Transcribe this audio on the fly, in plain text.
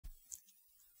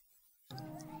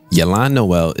Ylan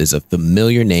Noel is a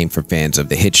familiar name for fans of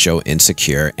the hit show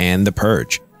Insecure and The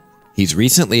Purge. He's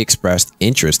recently expressed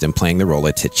interest in playing the role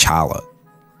of T'Challa.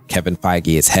 Kevin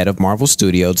Feige is head of Marvel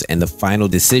Studios and the final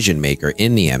decision maker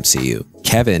in the MCU.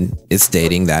 Kevin is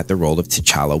stating that the role of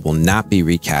T'Challa will not be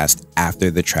recast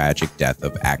after the tragic death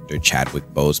of actor Chadwick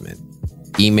Boseman.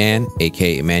 E-Man,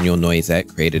 aka Emmanuel Noisette,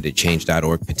 created a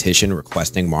Change.org petition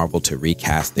requesting Marvel to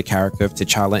recast the character of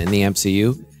T'Challa in the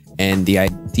MCU. And the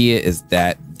idea is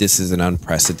that this is an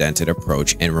unprecedented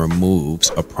approach and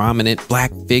removes a prominent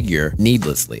black figure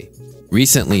needlessly.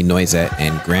 Recently, Noisette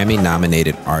and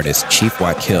Grammy-nominated artist Chief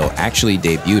Wakil actually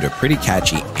debuted a pretty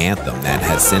catchy anthem that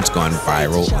has since gone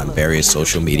viral on various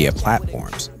social media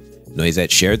platforms. Noisette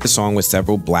shared the song with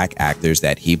several black actors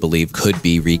that he believed could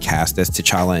be recast as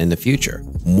T'Challa in the future.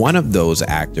 One of those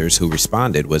actors who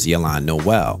responded was Ylan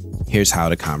Noel. Here's how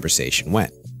the conversation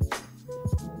went.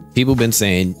 People been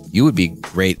saying, you would be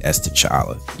great as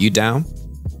T'Challa. You down?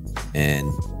 And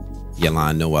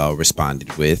Ylan Noel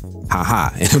responded with,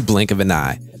 haha, in a blink of an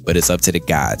eye, but it's up to the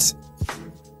gods.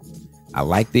 I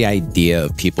like the idea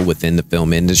of people within the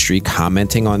film industry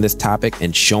commenting on this topic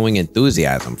and showing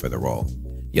enthusiasm for the role.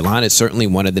 Ylan is certainly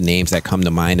one of the names that come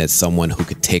to mind as someone who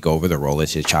could take over the role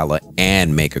as T'Challa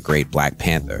and make a great Black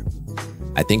Panther.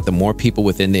 I think the more people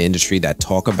within the industry that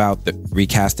talk about the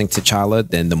recasting T'Challa,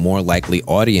 then the more likely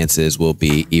audiences will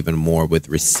be even more with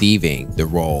receiving the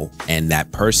role and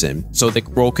that person, so the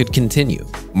role could continue.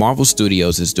 Marvel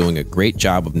Studios is doing a great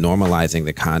job of normalizing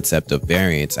the concept of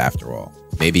variants after all.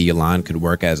 Maybe Ylan could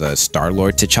work as a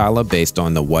Star-Lord T'Challa based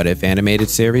on the What If animated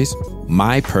series.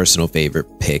 My personal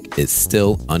favorite pick is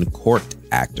still uncorked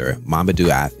actor Mamadou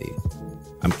Athie.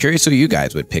 I'm curious who you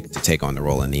guys would pick to take on the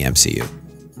role in the MCU.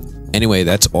 Anyway,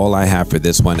 that's all I have for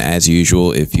this one. As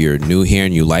usual, if you're new here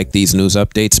and you like these news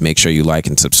updates, make sure you like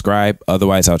and subscribe.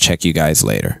 Otherwise, I'll check you guys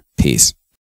later. Peace.